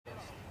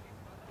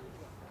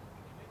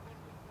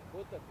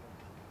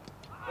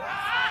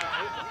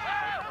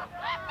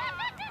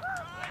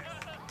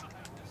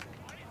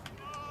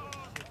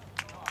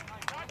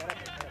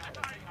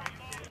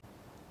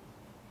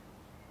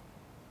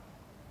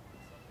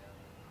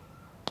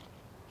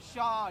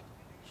Shot,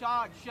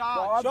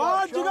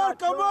 Jigar,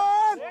 come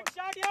on! Great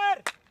shot here!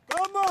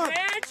 Come on!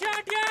 Great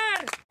shot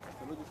here!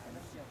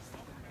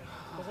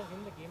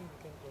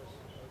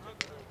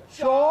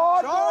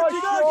 Shot,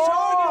 Jigar,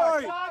 shot,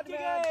 boy! Lovely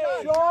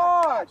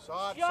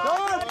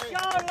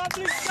shot!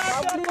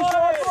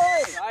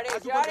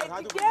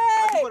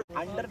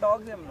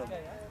 Underdogs him.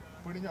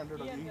 Putting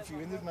underdog. If you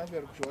win this match, we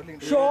are surely in.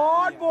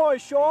 Shot, boy,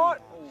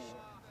 shot!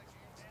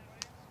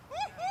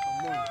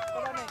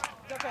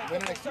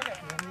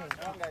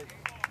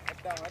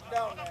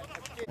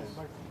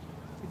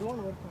 It won't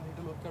work, man. It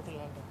will work out a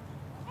lot.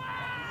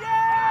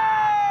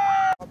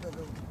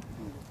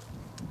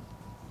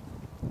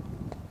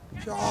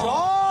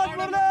 Shot,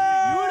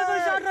 Beautiful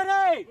shot,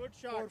 Rene! good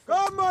shot.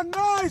 Come on,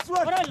 nice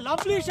one. What a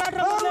lovely shot,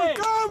 Rene!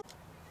 Come.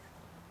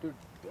 Dude,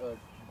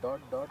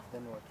 dot,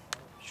 then what?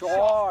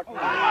 Shot!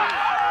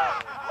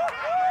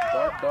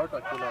 Dot,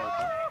 Akila.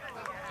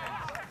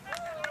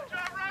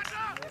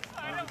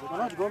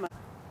 Manoj, go, man.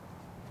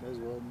 There's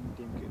one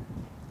team kid.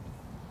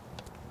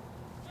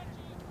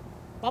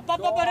 Papa,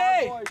 Rene!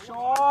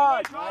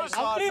 Shot!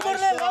 Lovely,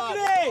 Murli,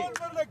 lovely!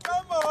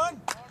 Come on.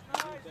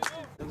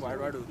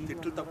 వాడు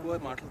తిట్లు తక్కువ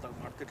మాటలు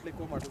తక్కువ తిట్లు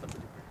ఎక్కువ మాటలు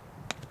తక్కువ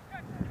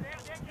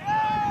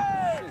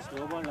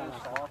Slow ball,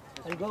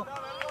 I'll go.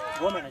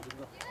 Go, man, I'll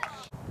go.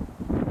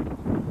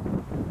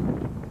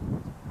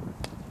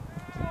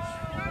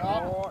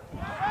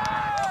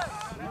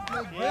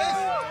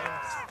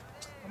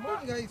 Come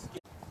on, guys.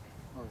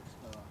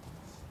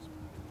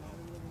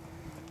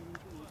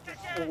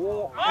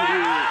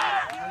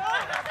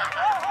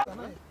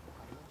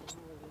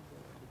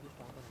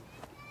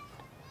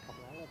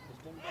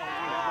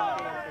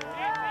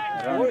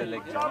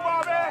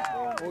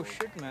 Oh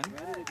shit, man.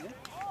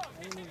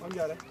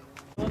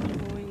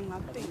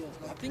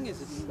 Nothing is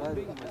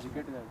big.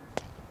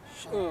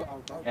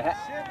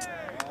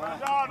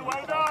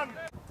 Well done.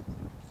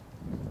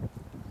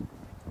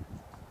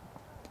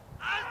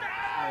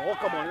 Oh,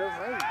 come on, you're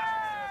right.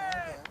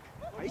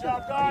 Good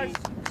job, guys.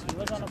 He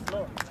was on the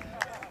floor.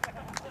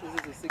 This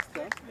is the sixth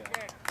time.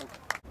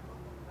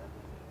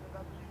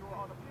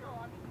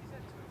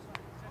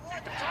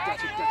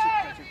 Catch it.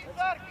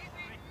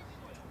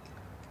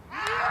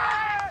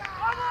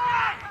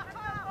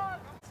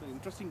 It's an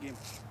interesting game.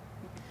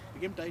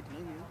 Became tight, no?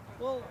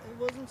 Well, it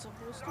wasn't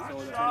supposed to. So Good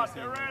that's shot, what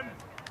they're I'm in.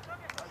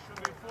 That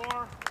should be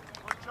 4.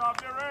 Good job,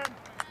 they're in.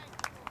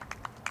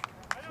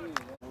 saying.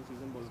 Whole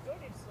season was good.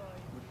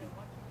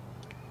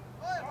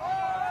 4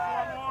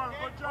 more.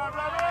 Good job,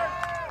 Ravi.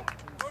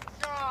 Good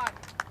shot.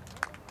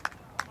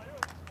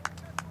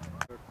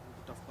 The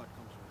tough part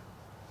comes from it.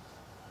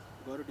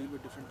 You got to deal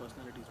with different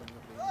personalities when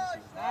you're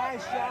playing.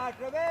 Nice shot,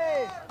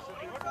 Ramesh!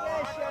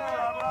 Nice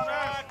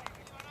shot!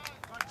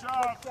 Good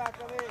job.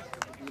 Ramesh!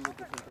 Deal with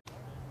different.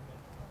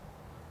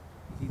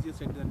 It's easier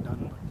said than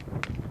done.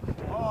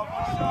 Oh,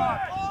 good shot.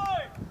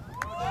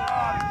 Good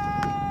shot.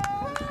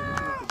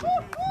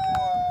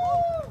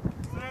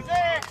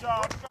 Good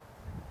job.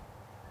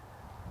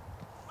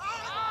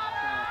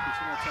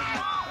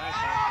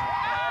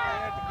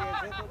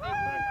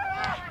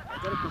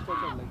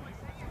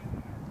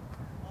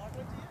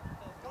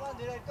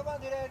 Come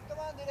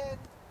on, Dhiren.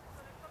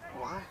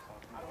 Why?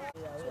 I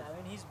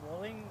mean, he's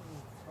bowling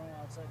from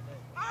outside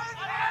there.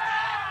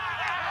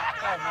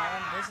 Oh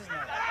man, this is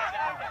not.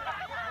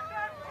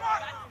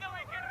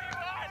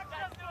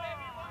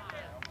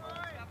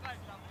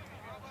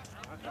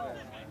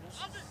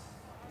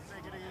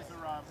 Take it easy,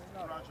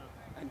 Roger.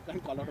 And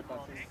can't call out a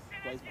pass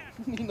twice.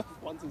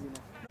 Enough. Once is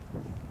enough.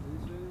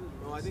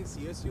 No, I think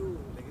CSU,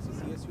 Legacy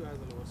CSU has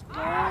a lower score.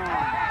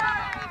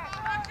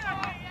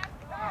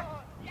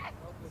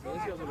 CSU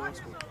has a lower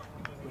score.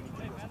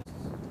 23%.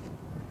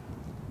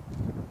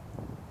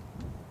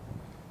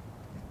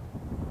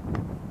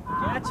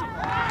 Catch it.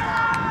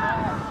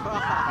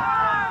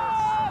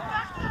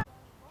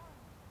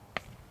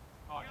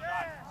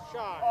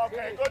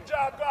 Okay, good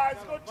job, guys.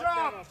 Good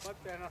job.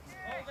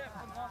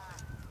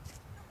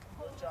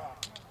 Good job.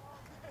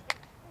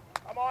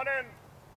 Come on in.